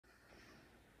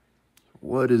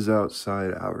what is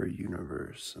outside our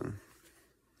universe?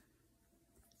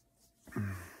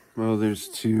 Well, there's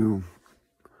two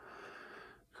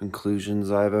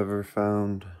conclusions I've ever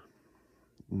found.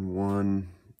 One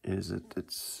is that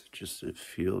it's just a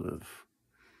field of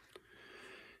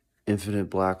infinite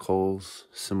black holes,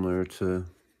 similar to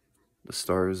the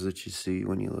stars that you see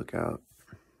when you look out.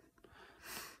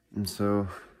 And so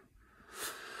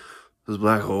those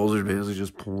black holes are basically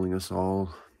just pulling us all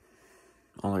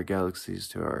our galaxies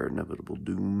to our inevitable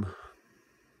doom.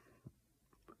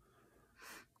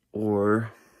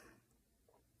 Or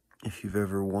if you've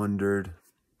ever wondered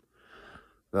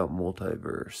about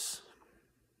multiverse,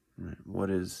 what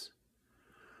is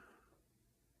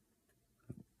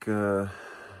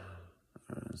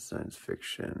science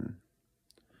fiction?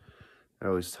 They're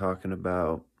always talking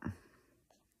about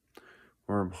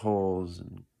wormholes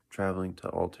and traveling to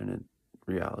alternate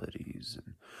realities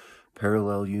and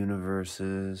parallel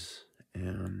universes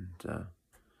and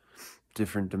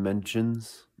different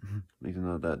dimensions, even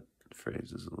though that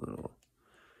phrase is a little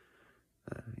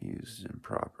used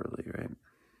improperly, right?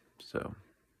 So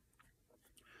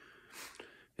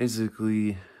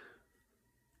basically,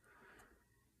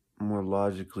 more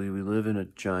logically, we live in a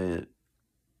giant,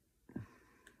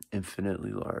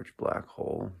 infinitely large black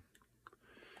hole,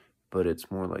 but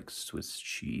it's more like Swiss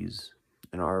cheese,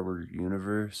 and our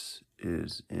universe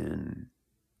is in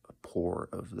a pore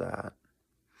of that.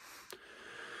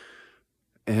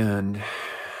 And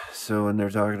so when they're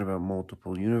talking about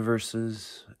multiple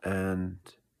universes and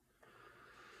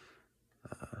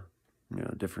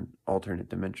different alternate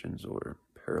dimensions or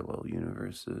parallel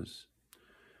universes,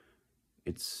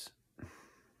 it's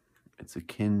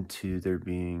akin to there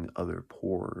being other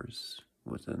pores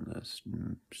within this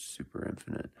super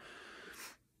infinite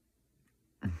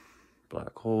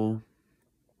black hole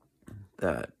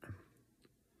that,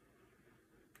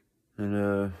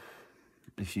 and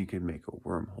if you could make a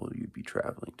wormhole, you'd be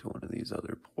traveling to one of these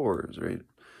other pores, right?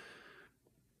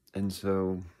 And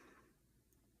so,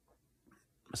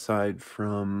 aside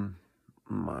from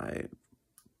my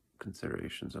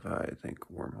considerations of how I think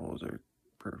wormholes are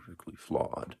perfectly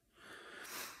flawed,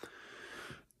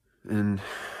 and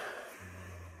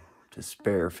to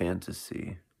spare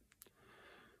fantasy,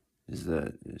 is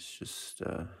that it's just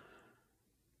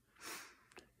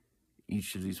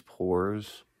each of these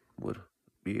pores would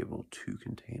be able to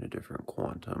contain a different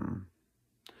quantum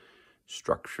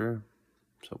structure,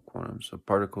 subquantum, so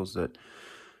particles that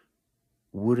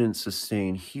wouldn't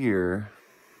sustain here.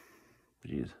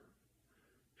 You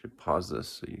should pause this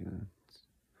so you, it's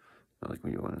not like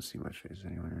when you want to see my face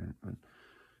anyway, right?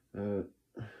 But,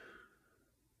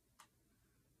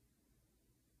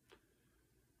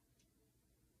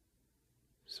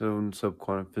 so in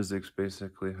subquantum physics,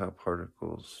 basically how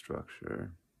particles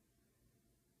structure.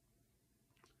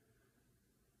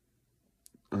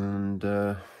 And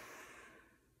crap.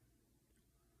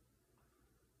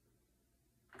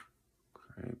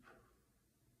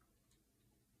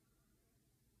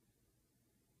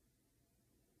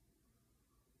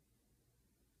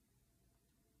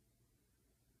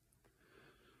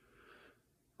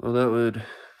 Well, that would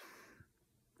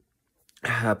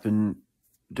happen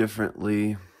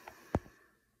differently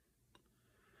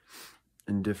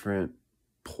in different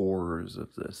pores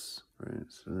of this, right?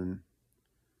 So then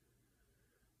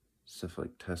stuff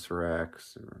like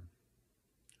tesseracts, or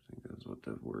I think that's what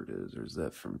the word is, or is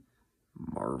that from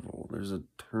Marvel? There's a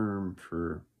term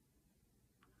for,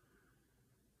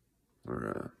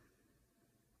 or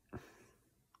I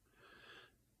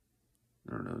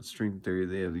don't know, in string theory,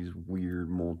 they have these weird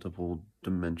multiple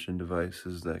dimension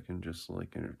devices that can just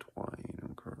like intertwine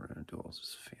and curve around and do all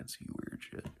this fancy weird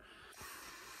shit.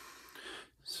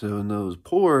 So in those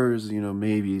pores,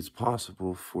 maybe it's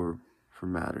possible for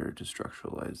matter to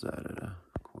structuralize that at a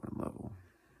quantum level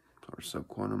or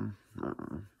subquantum.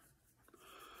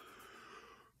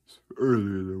 It's early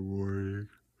in the morning.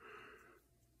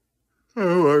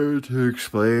 I wanted to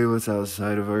explain what's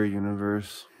outside of our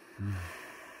universe.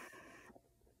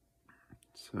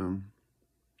 So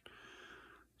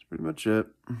that's pretty much it.